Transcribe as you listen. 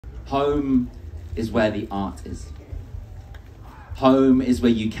Home is where the art is. Home is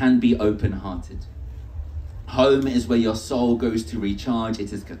where you can be open-hearted. Home is where your soul goes to recharge.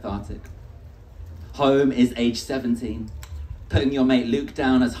 It is cathartic. Home is age 17, putting your mate Luke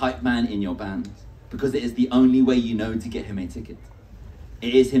down as hype man in your band, because it is the only way you know to get him a ticket.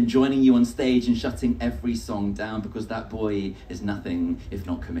 It is him joining you on stage and shutting every song down, because that boy is nothing if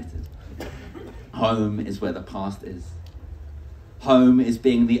not committed. Home is where the past is. Home is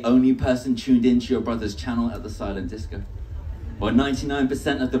being the only person tuned into your brother's channel at the silent disco. While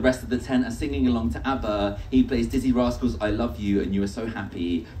 99% of the rest of the tent are singing along to ABBA, he plays Dizzy Rascal's I Love You and you are so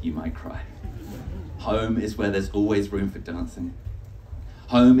happy you might cry. Home is where there's always room for dancing.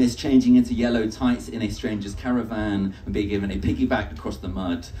 Home is changing into yellow tights in a stranger's caravan and being given a piggyback across the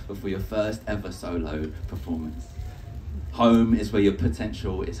mud before your first ever solo performance. Home is where your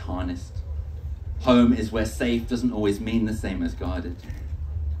potential is harnessed. Home is where safe doesn't always mean the same as guarded.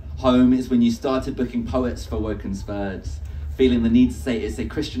 Home is when you started booking poets for Woken Spurs, feeling the need to say it's a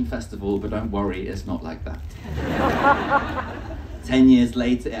Christian festival, but don't worry, it's not like that. 10 years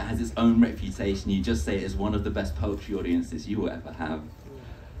later, it has its own reputation. You just say it is one of the best poetry audiences you will ever have.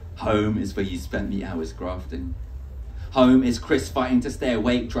 Home is where you spent the hours grafting. Home is Chris fighting to stay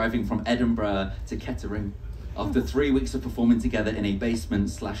awake, driving from Edinburgh to Kettering, after 3 weeks of performing together in a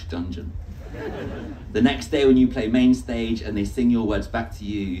basement/dungeon. The next day when you play main stage and they sing your words back to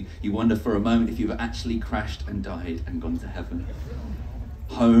you, you wonder for a moment if you've actually crashed and died and gone to heaven.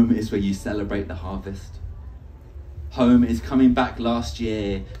 Home is where you celebrate the harvest. Home is coming back last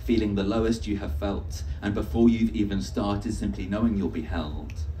year, feeling the lowest you have felt, and before you've even started, simply knowing you'll be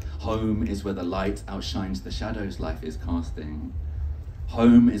held. Home is where the light outshines the shadows life is casting.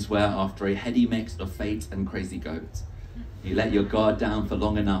 Home is where, after a heady mix of fate and crazy goat, you let your guard down for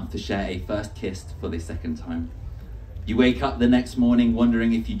long enough to share a first kiss for the second time. You wake up the next morning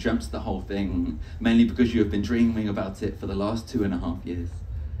wondering if you dreamt the whole thing, mainly because you have been dreaming about it for the last 2.5 years.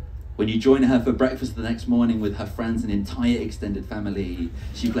 When you join her for breakfast the next morning with her friends and entire extended family,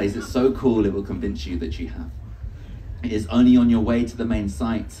 she plays it so cool it will convince you that you have. It is only on your way to the main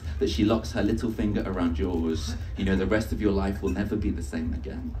site that she locks her little finger around yours. You know the rest of your life will never be the same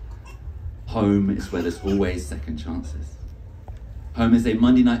again. Home is where there's always second chances. Home is a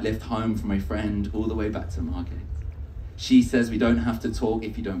Monday night lift home from a friend all the way back to Margate. She says we don't have to talk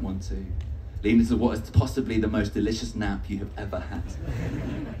if you don't want to. Lean into what is possibly the most delicious nap you have ever had.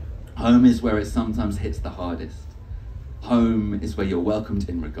 Home is where it sometimes hits the hardest. Home is where you're welcomed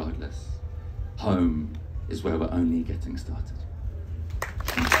in regardless. Home is where we're only getting started.